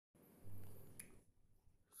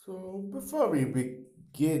So before we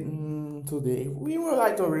begin today, we would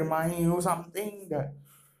like to remind you something that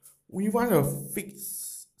we want to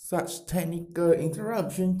fix such technical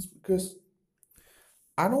interruptions because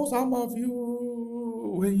I know some of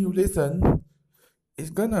you, when you listen, is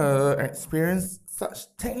gonna experience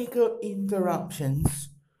such technical interruptions,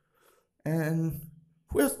 and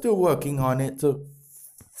we're still working on it to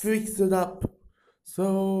fix it up.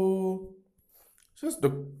 So just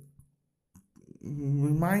to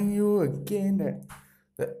remind you again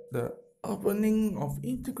that the opening of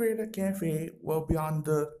Integrated Cafe will be on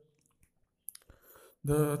the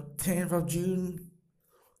 10th of June,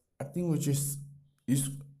 I think, which is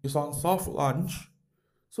on soft launch.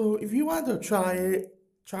 So if you want to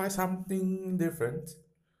try something different,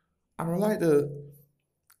 I would like to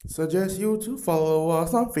suggest you to follow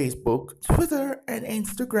us on Facebook, Twitter, and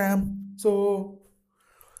Instagram. So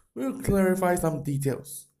we'll clarify some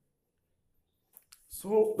details.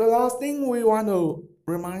 So the last thing we want to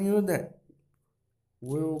remind you that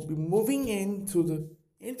we'll be moving into the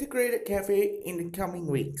integrated cafe in the coming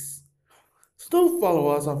weeks. Still follow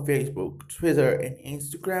us on Facebook, Twitter, and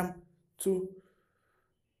Instagram to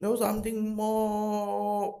know something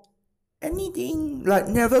more, anything like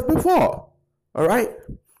never before. Alright?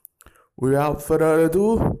 Without further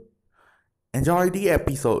ado, enjoy the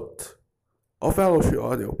episode of Fellowship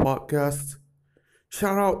Audio Podcast.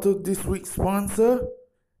 Shout out to this week's sponsor,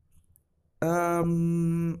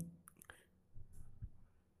 Men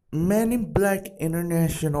in Black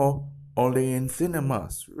International, only in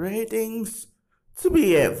cinemas. Ratings to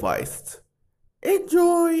be advised.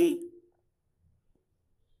 Enjoy!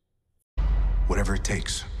 Whatever it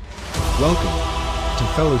takes. Welcome to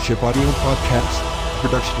Fellowship Audio Podcast, a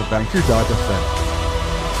production of Anchor.fm.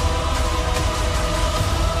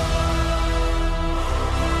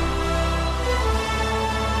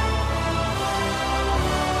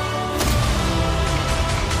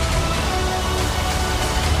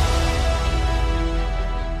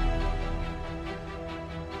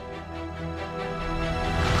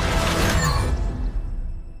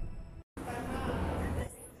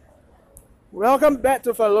 Welcome back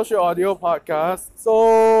to Fellowship Audio Podcast.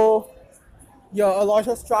 So, you're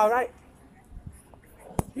Aloysius Stroud, right?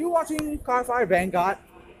 You watching Car 5 Vanguard,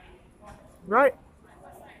 right?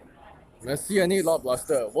 Messianic Lord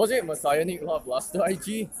Blaster. Was it Messianic Lord Blaster,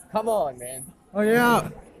 IG? Come on, man. Oh yeah,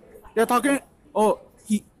 you're talking.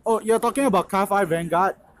 You're talking about Car 5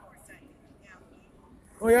 Vanguard.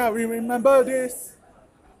 Oh yeah, we remember this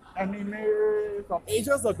anime from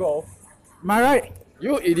ages ago. Am I right?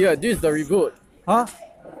 You idiot, this is the reboot. Huh?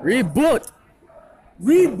 Reboot!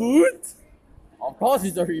 Reboot? Of course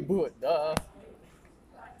it's a reboot, duh.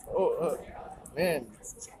 Oh, Man.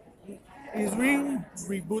 is Ring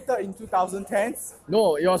rebooted in 2010s?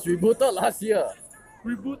 No, it was rebooted last year.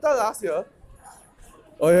 Rebooted last year.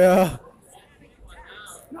 Oh yeah.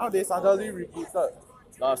 Now they suddenly rebooted.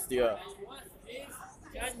 Last year.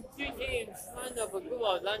 John Jun in front of a group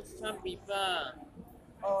of lunchtime people.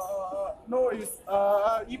 No, it's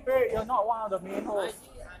Ipe, you're not one of the main hosts.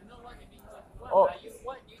 I'm not what you mean. What Oh. are you?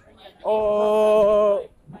 What do you think?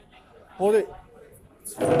 Hold it.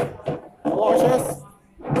 Aloysius.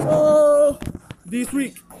 So this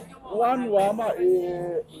week, one Wama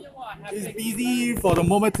is busy for the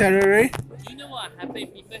momentarily. Do you know what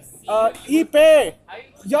happened? People see Ipe,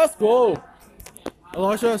 just go.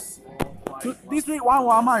 Aloysius. This week, one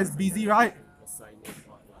Wama is busy, right?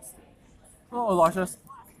 Oh, Aloysius.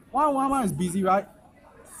 One Wama is busy, right?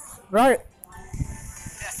 Right?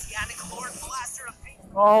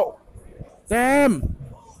 Oh, damn.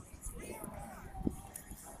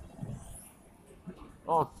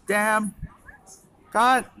 Oh, damn.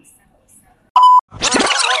 God.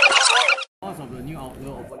 Because of the new outlet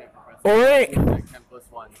opening at Oh, wait. the campus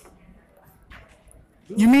one.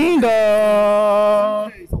 You mean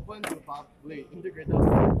the... It's open to public, integrated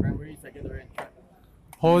primary, secondary, and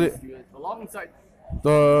Hold it. students alongside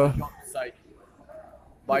The... job site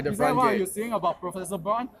by the Is that front what gate. you're saying about Professor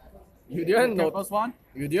Brown? You didn't know. Campus one?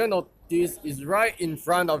 You didn't notice it's right in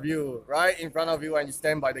front of you, when you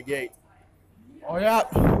stand by the gate. Oh, yeah.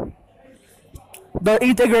 The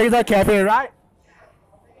integrated cafe, right?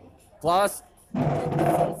 Plus,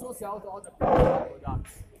 it also sells all the previous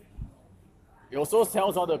products. It also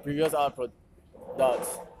sells all the previous other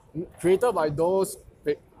products created by those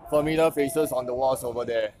familiar faces on the walls over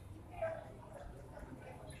there.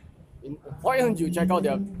 Why don't you check out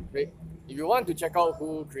their? If you want to check out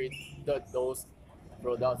who created those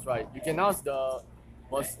products, right? You can ask the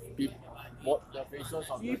faces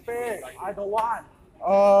of the. Ipe, I don't want.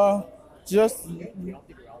 Just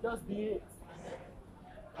be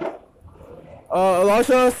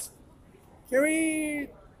Aloysius, can we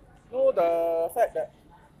know the fact that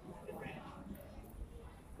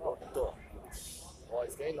Oh,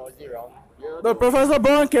 it's getting noisy around here. the Professor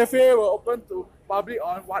Byrne Cafe will open to public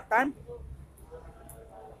on what time?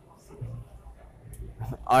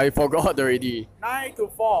 I forgot already. 9 to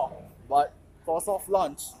 4 But for soft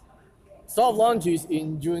launch. soft launch is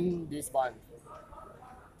in June this month.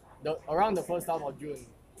 Around the first half of June.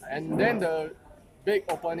 And then the big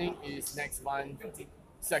opening is next month,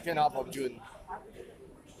 second half of June.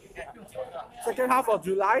 Second half of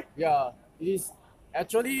July. Yeah, it is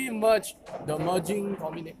actually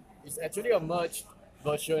it's actually a merged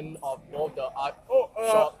version of both the art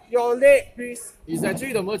shop. Your leg, please. It's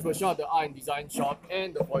actually the merged version of the art and design shop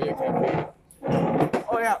and the foyer cafe.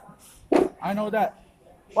 Oh yeah, I know that.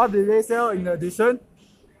 What did they sell in addition?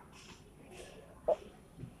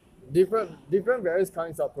 Different various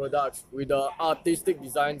kinds of products with the artistic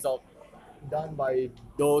designs done by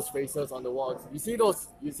those faces on the walls. You see those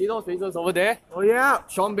faces over there? Oh yeah,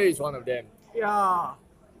 Sean Bay is one of them. yeah.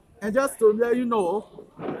 And just to let you know,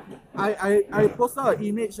 I posted an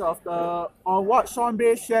image of what Sean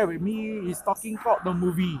Bay shared with me is Talking Cock the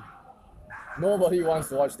movie. Nobody wants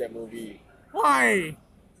to watch that movie. Why?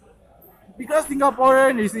 Because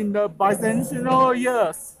Singaporean is in the bicentennial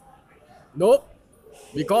years. Nope.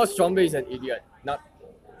 Because Sean Bay is an idiot. Not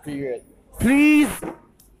period. Please.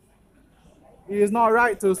 It is not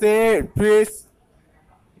right to say it, please.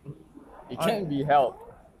 It can't be helped.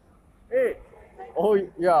 Hey, Oh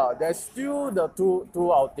yeah, there's still the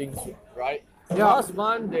two outings, right? Yeah. Last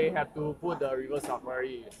month they have to put the River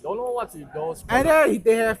Safari. Don't know what's with those. and then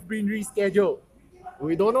they have been rescheduled.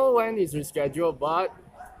 We don't know when it's rescheduled, but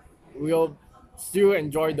we'll still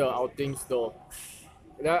enjoy the outings though.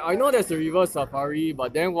 I know there's the River Safari,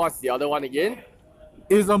 but then what's the other one again?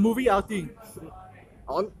 It's a movie outing.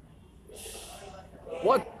 On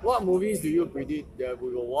what movies do you predict that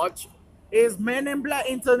we will watch? It's Men in Black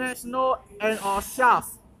International and or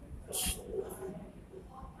Shaft.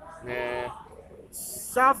 Nah.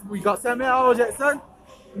 Shaft, we got Samuel L. Jackson.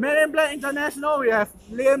 Men in Black International, we have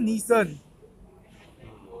Liam Neeson.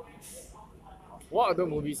 What other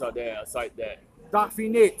movies are there aside that? Dark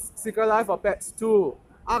Phoenix, Secret Life of Pets 2,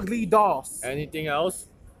 Ugly Dolls. Anything else?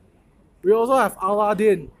 We also have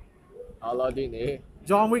Aladdin, Aladdin, eh?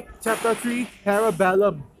 John Wick Chapter 3,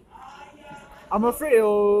 Parabellum. I'm afraid it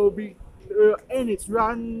will end its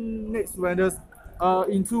run next Wednesday,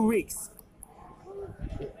 in 2 weeks.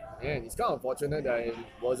 Man, it's kind of unfortunate that I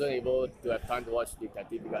wasn't able to have time to watch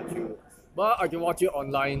Detective Pikachu. But I can watch it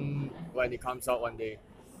online when it comes out one day.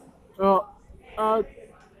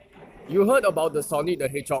 You heard about the Sonic the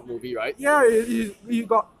Hedgehog movie, right? Yeah, it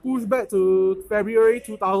got pushed back to February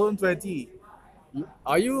 2020.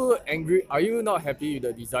 Are you angry? Are you not happy with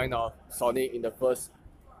the design of Sonic in the first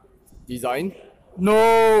design?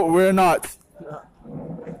 No, we're not.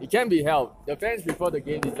 It can be helped. The fans prefer the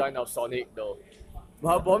game design of Sonic though.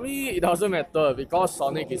 But for me, it doesn't matter because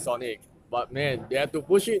Sonic is Sonic. But man, they have to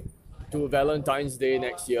push it to Valentine's Day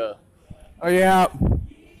next year. Oh yeah.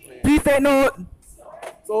 Please take note.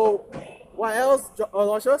 So, what else,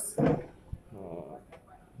 Aloysius?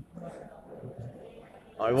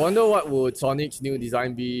 I wonder what would Sonic's new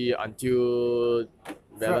design be until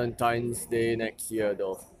Valentine's Day next year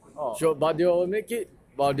though. Oh. Sure, but they'll make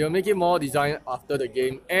it more design after the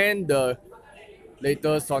game and the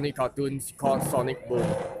later Sonic cartoons called Sonic Boom.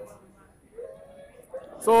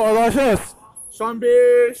 So, Aloysius, Sean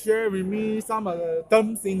Bay shared with me some of the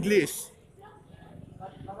terms English.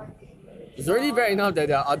 It's already bad enough that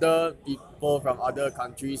there are other people from other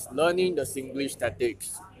countries learning the Singlish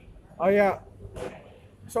tactics. Oh yeah.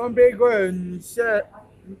 Sean Bay go and share.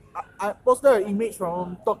 I posted an image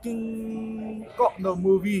from Talking Cock the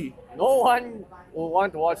movie. No one will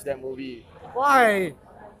want to watch that movie. Why?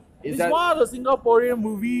 Is It's that one of the Singaporean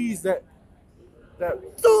movies that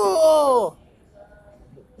oh!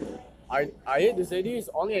 I hate to say this,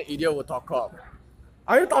 only an idiot will talk up.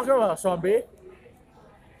 Are you talking about Sean Bay?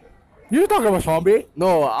 You talking about Sean Bay?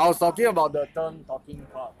 No, I was talking about the term talking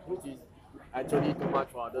cock, which is actually too much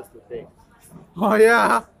for others to take. Oh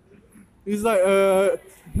yeah. It's like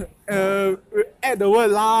add the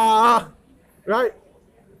word la, right?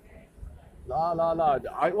 La la la.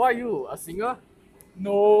 Why are you a singer?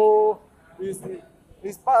 No,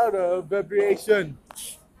 it's part of the abbreviation.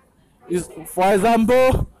 It's, for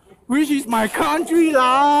example, which is my country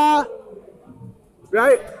lah,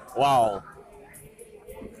 right? Wow.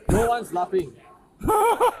 No one's laughing.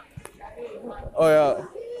 Oh yeah.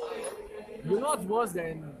 You know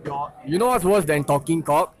what's worse than talking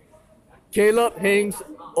cock? Caleb Haing's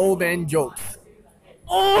old man jokes.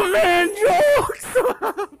 Oh man, Joe!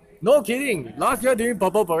 No kidding. Last year during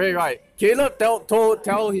Purple Parade, right? Caleb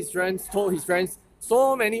told his friends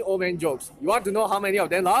so many old man jokes. You want to know how many of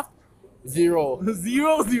them laughed? 0.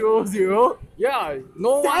 000. Yeah,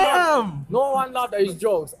 no Damn! one laughed at his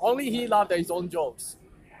jokes. Only he laughed at his own jokes.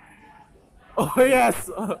 Oh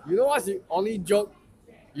yes. You know what's the only joke?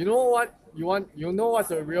 You know what you want? You know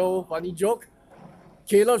what's a real funny joke?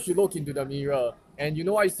 Caleb should look into the mirror, and you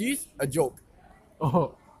know what he sees? A joke.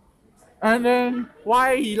 Oh. And then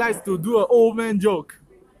why he likes to do an old man joke?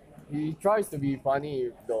 He tries to be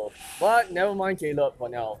funny though, but never mind Caleb for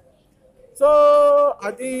now. So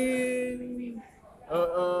I think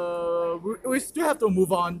we still have to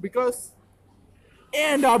move on because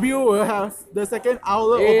A&W will have the second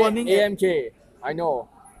outlet opening in AMK. I know.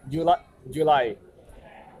 July.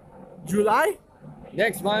 July.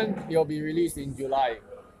 Next month it'll be released in July.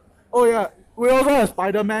 Oh yeah, we also have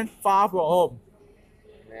Spider-Man Far From Home.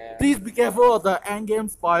 Man, Please be careful of the endgame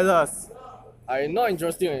spoilers. I'm not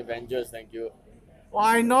interested in Avengers, thank you.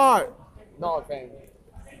 Why not? Not a fan.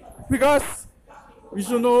 Because we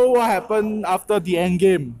should know what happened after the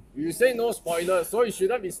endgame. You say no spoilers, so you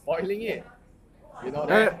shouldn't be spoiling it. You know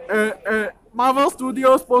that? Marvel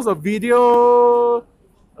Studios post a video.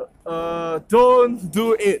 Don't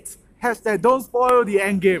do it. Hashtag don't spoil the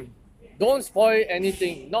endgame. Don't spoil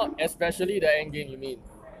anything, not especially the endgame you mean.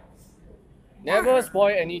 Never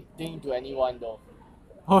spoil anything to anyone though.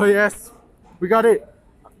 Oh yes, we got it.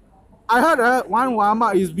 I heard that Wan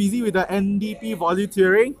Wama is busy with the NDP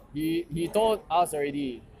volunteering. He told us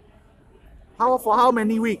already. For how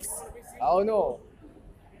many weeks? I don't know.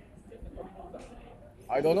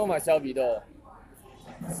 I don't know myself either.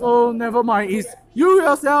 So never mind. It's you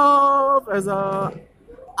yourself as a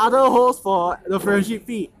other host for the friendship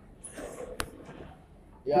feed.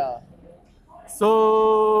 Yeah.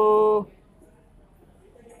 So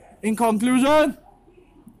in conclusion,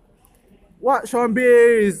 what Sean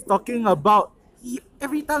Bay is talking about, he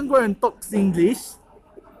every time go and talk Singlish.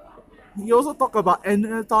 He also talk about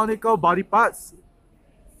anatomical body parts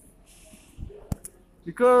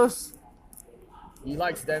because He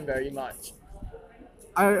likes them very much.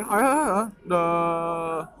 I heard I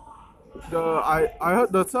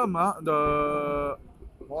heard the term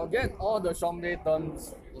Forget all the Shombe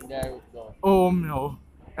terms in there though. oh no.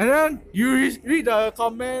 And then you read the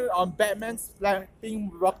comment on Batman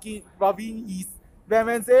slapping Robin.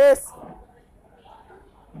 Batman says,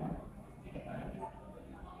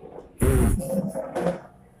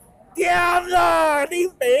 "Damn lah,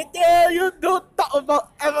 you don't talk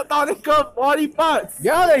about anatomical body parts."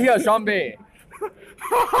 Get out of here, Shombe!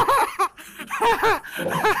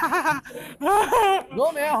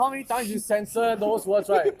 No matter how many times you censor those words,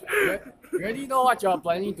 right? You already know what you're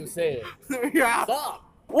planning to say. Yeah. Stop!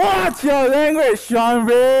 What's your language, Sean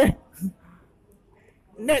Ray?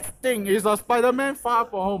 Next thing is a Spider-Man Far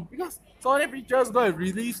From Home because Sony Pictures gonna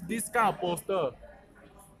release this kind of poster.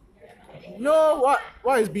 You know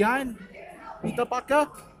what is behind Peter Parker?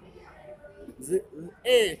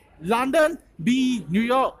 A. London. B. New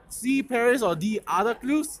York. C. Paris. Or D. Other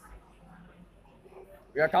clues?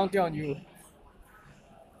 We are counting on you.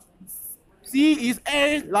 C is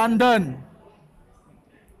A. London.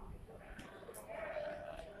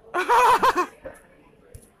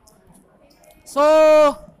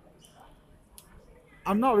 So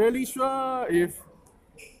I'm not really sure if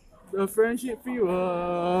the friendship fee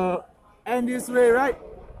will end this way, right?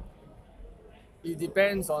 It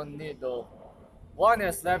depends on it though. One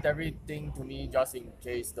has left everything to me just in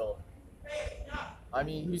case though. I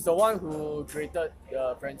mean, he's the one who created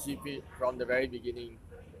the friendship feed from the very beginning.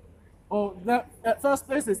 Oh, at first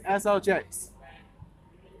place is SL Jax.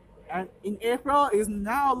 And in April is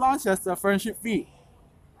now launched as the friendship feed.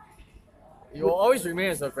 It will always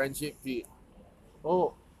remain as a friendship feed.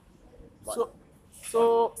 Oh. But-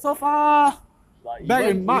 So far But back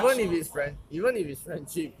even, in March. even if it's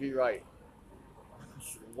friendship feed, right?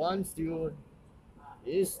 One still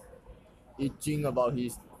is itching about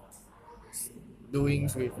his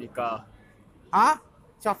doings with Ika. Huh?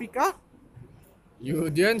 Shafika? You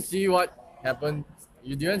didn't see what happened.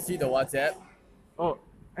 You didn't see the WhatsApp. Oh.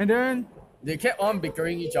 And then They kept on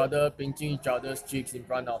bickering each other, pinching each other's cheeks in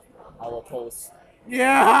front of our posts.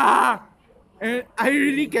 yeah! And I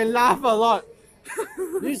really can laugh a lot.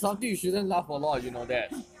 This is something you shouldn't laugh a lot, you know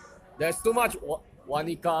that. There's too much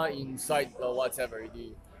Wanika inside the WhatsApp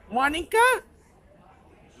already. Monica?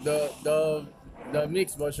 The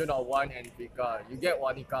mixed version of One and Pika. You get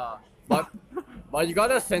Wanika, but you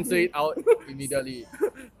gotta censor it out immediately.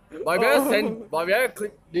 But we better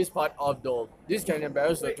click this part off though. This can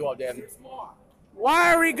embarrass the two of them.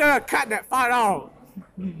 Why are we gonna cut that part out?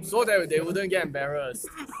 so that they wouldn't get embarrassed.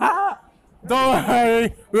 Don't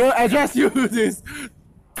worry, we'll address you this.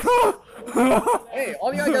 Hey,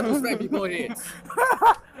 all you gotta do is smack people heads.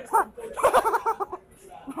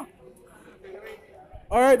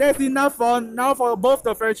 Alright, that's enough for now for both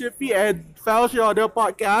the Friendship Feed and Fellowship Audio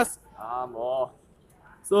podcast. More.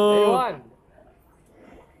 So, Everyone,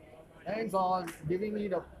 thanks for giving me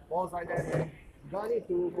the balls right there, man. You don't need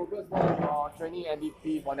to focus more on your training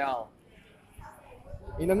NDP for now.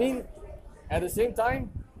 At the same time,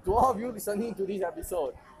 to all of you listening to this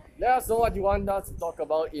episode, let us know what you want us to talk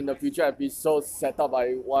about in the future episodes set up by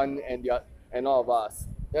one and all of us.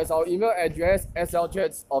 There's our email address,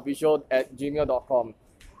 slchatsofficial@gmail.com.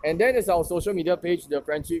 And then there's our social media page, the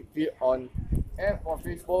Friendship Feed on F for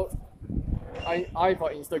Facebook, I for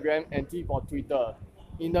Instagram, and T for Twitter.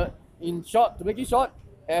 In short, to make it short,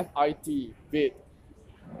 FIT, Feed.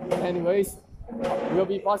 Anyways, we'll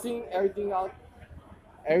be passing everything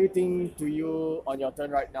to you on your turn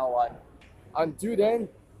right now, one. Until then,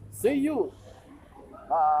 see you.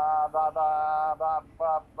 Ba ba ba ba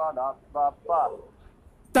ba ba da ba ba.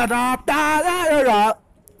 da da da da da.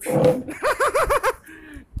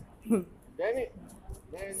 Damn it.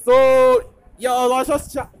 Then So, your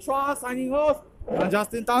Aloysius Chua signing off, and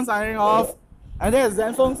Justin Tan signing off, and then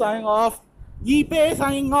Zenfeng signing off, Yi Bei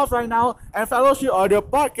signing off right now, and Fellowship Audio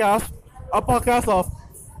Podcast, a podcast of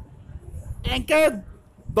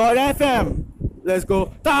Anchor.fm. Let's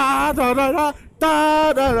go. Da da da da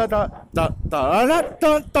da da da da da da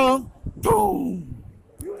da da. Boom.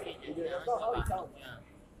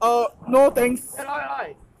 No thanks.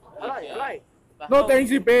 alright. No thanks,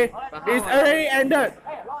 Yi Bei. It's already ended.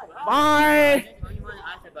 Bye. You want to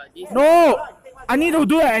ask about this? No, I need to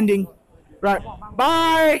do an ending. Right.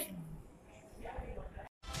 Bye.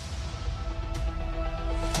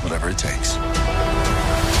 Whatever it takes.